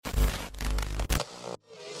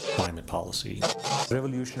climate policy,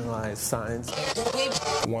 revolutionize science.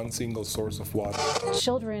 One single source of water.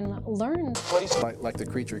 Children learn. Like the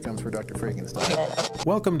creature comes for Dr. Frankenstein.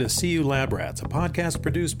 Welcome to CU Lab Rats, a podcast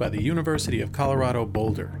produced by the University of Colorado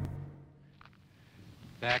Boulder.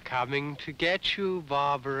 They're coming to get you,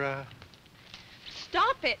 Barbara.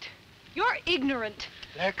 Stop it! You're ignorant.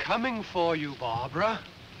 They're coming for you, Barbara.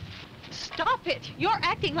 Stop it! You're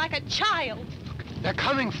acting like a child. They're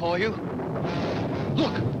coming for you.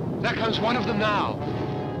 Look, there comes one of them now.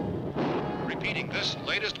 Repeating this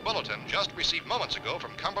latest bulletin just received moments ago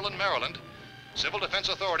from Cumberland, Maryland, civil defense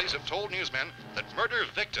authorities have told newsmen that murder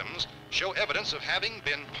victims show evidence of having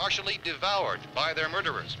been partially devoured by their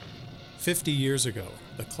murderers. 50 years ago,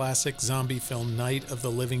 the classic zombie film Night of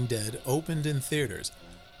the Living Dead opened in theaters.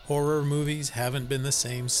 Horror movies haven't been the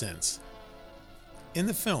same since. In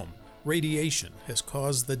the film, radiation has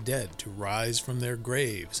caused the dead to rise from their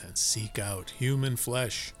graves and seek out human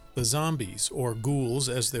flesh. The zombies, or ghouls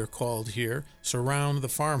as they're called here, surround the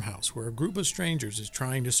farmhouse where a group of strangers is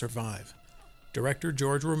trying to survive. Director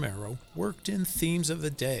George Romero worked in themes of the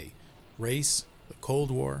day: race, the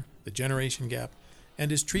Cold War, the generation gap,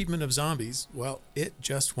 and his treatment of zombies, well, it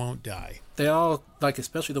just won't die. They all, like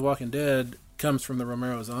especially The Walking Dead, comes from the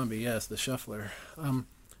Romero zombie, yes, the Shuffler.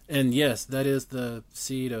 And yes, that is the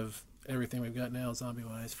seed of everything we've got now,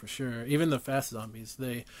 zombie-wise, for sure. Even the fast zombies,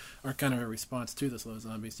 they are kind of a response to the slow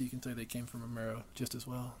zombies. So you can say they came from Romero just as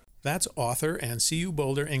well. That's author and CU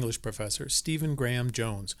Boulder English professor Stephen Graham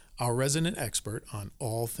Jones, our resident expert on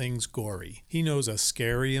all things gory. He knows a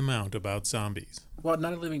scary amount about zombies. What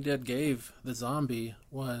Night of the Living Dead gave the zombie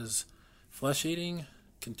was flesh-eating,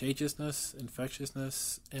 contagiousness,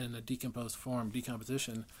 infectiousness, and a decomposed form,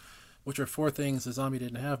 decomposition, which are four things the zombie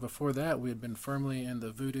didn't have. Before that, we had been firmly in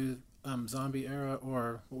the voodoo zombie era,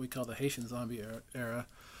 or what we call the Haitian zombie era,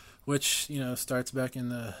 which, starts back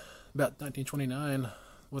in about 1929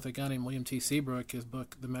 with a guy named William T. Seabrook, his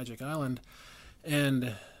book, The Magic Island.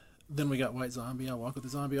 And then we got White Zombie, I'll Walk with the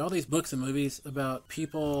Zombie, all these books and movies about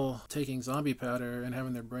people taking zombie powder and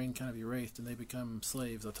having their brain kind of erased, and they become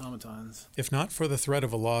slaves, automatons. If not for the threat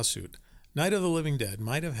of a lawsuit, Night of the Living Dead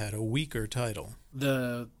might have had a weaker title.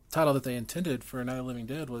 The title that they intended for Night of the Living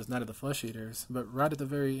Dead was Night of the Flesh Eaters, but right at the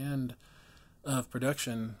very end of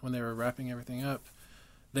production, when they were wrapping everything up,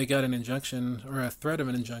 they got an injunction, or a threat of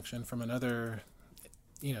an injunction, from another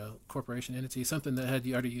corporation entity, something that had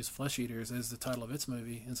already used Flesh Eaters as the title of its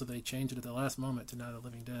movie, and so they changed it at the last moment to Night of the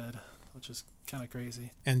Living Dead, which is kind of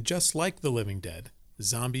crazy. And just like The Living Dead,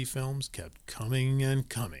 zombie films kept coming and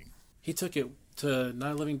coming. He took it to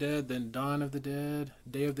Night of the Living Dead, then Dawn of the Dead,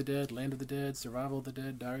 Day of the Dead, Land of the Dead, Survival of the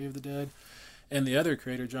Dead, Diary of the Dead, and the other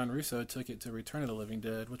creator, John Russo, took it to Return of the Living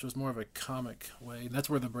Dead, which was more of a comic way, and that's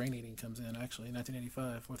where the brain eating comes in, actually, in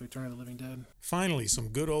 1985, with Return of the Living Dead. Finally, some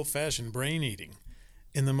good old-fashioned brain eating.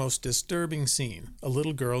 In the most disturbing scene, a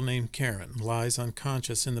little girl named Karen lies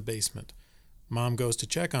unconscious in the basement. Mom goes to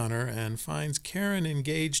check on her and finds Karen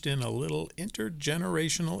engaged in a little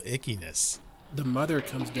intergenerational ickiness. The mother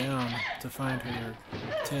comes down to find her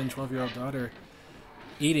 10, 12-year-old daughter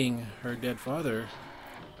eating her dead father,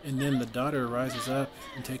 and then the daughter rises up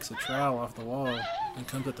and takes a trowel off the wall and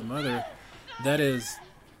comes at the mother. That is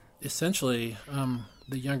essentially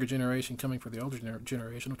the younger generation coming for the older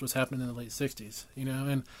generation, which was happening in the late 60s,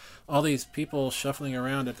 and all these people shuffling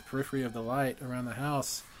around at the periphery of the light around the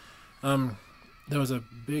house. There was a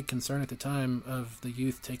big concern at the time of the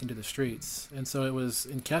youth taken to the streets, and so it was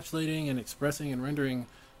encapsulating and expressing and rendering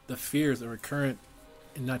the fears that were current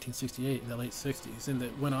in 1968, in the late 60s, and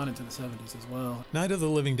that went on into the 70s as well. Night of the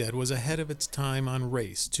Living Dead was ahead of its time on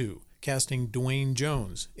race, too, casting Dwayne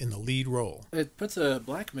Jones in the lead role. It puts a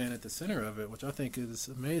black man at the center of it, which I think is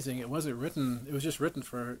amazing. It was just written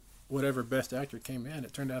for whatever best actor came in.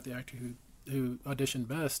 It turned out the actor who auditioned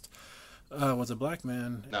best was a black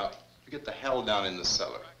man. Now, you get the hell down in the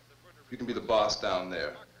cellar. You can be the boss down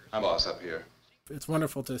there. I'm boss up here. It's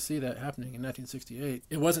wonderful to see that happening in 1968.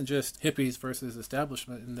 It wasn't just hippies versus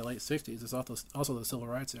establishment in the late 60s. It's also the civil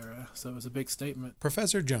rights era, so it was a big statement.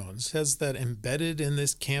 Professor Jones says that embedded in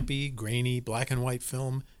this campy, grainy, black and white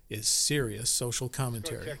film is serious social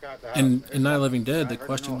commentary. In Night of the Living Dead, the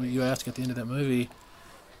question you ask at the end of that movie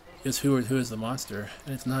is who is the monster,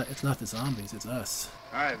 and it's not the zombies, it's us.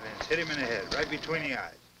 All right, Vince, hit him in the head, right between the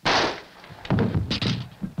eyes.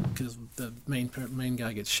 Because the main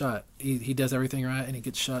guy gets shot. He does everything right, and he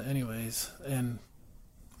gets shot anyways. And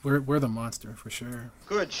we're the monster for sure.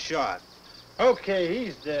 Good shot. Okay,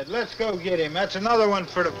 he's dead. Let's go get him. That's another one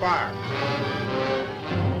for the fire.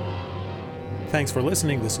 Thanks for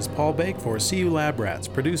listening. This is Paul Bake for CU Lab Rats,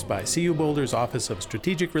 produced by CU Boulder's Office of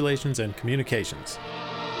Strategic Relations and Communications.